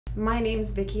My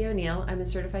name's Vicki O'Neal. I'm a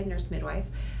certified nurse midwife.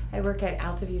 I work at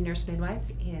Alta View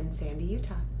Midwives in Sandy,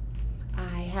 Utah.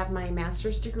 I have my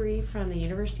master's degree from the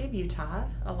University of Utah,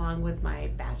 along with my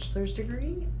bachelor's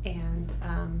degree and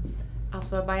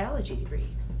also a biology degree.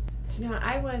 You know,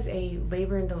 I was a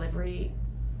labor and delivery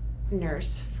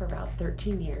nurse for about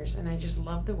 13 years, and I just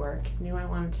loved the work, knew I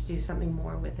wanted to do something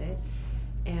more with it,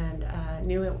 and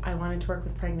knew I wanted to work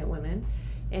with pregnant women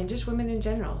and just women in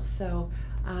general. So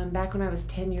back when I was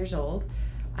 10 years old,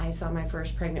 I saw my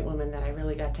first pregnant woman that I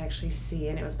really got to actually see,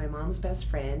 and it was my mom's best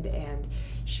friend, and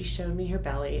she showed me her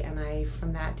belly, and I,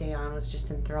 from that day on, was just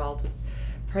enthralled with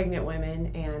pregnant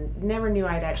women and never knew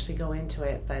I'd actually go into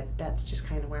it, but that's just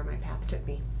kind of where my path took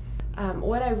me.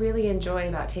 What I really enjoy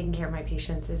about taking care of my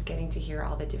patients is getting to hear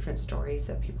all the different stories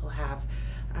that people have,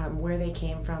 where they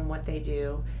came from, what they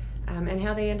do, and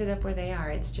how they ended up where they are.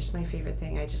 It's just my favorite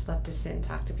thing. I just love to sit and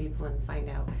talk to people and find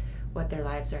out what their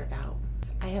lives are about.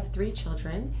 I have 3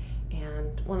 children,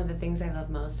 and one of the things I love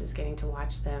most is getting to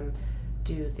watch them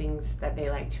do things that they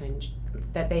like to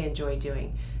that they enjoy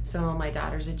doing. So my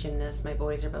daughter's a gymnast, my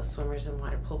boys are both swimmers and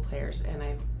water polo players, and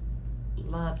I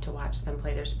love to watch them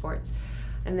play their sports.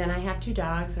 And then I have 2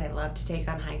 dogs that I love to take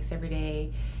on hikes every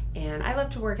day, and I love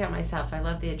to work out myself. I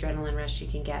love the adrenaline rush you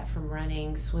can get from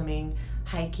running, swimming,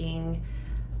 hiking,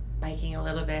 biking a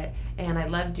little bit, and I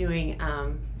love doing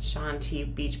Shaun T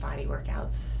beach body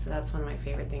workouts, so that's one of my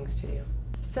favorite things to do.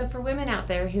 So for women out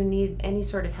there who need any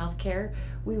sort of health care,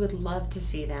 we would love to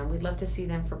see them. We'd love to see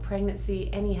them for pregnancy,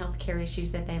 any health care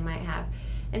issues that they might have,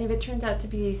 and if it turns out to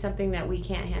be something that we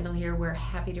can't handle here, we're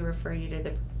happy to refer you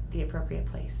to the appropriate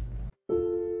place.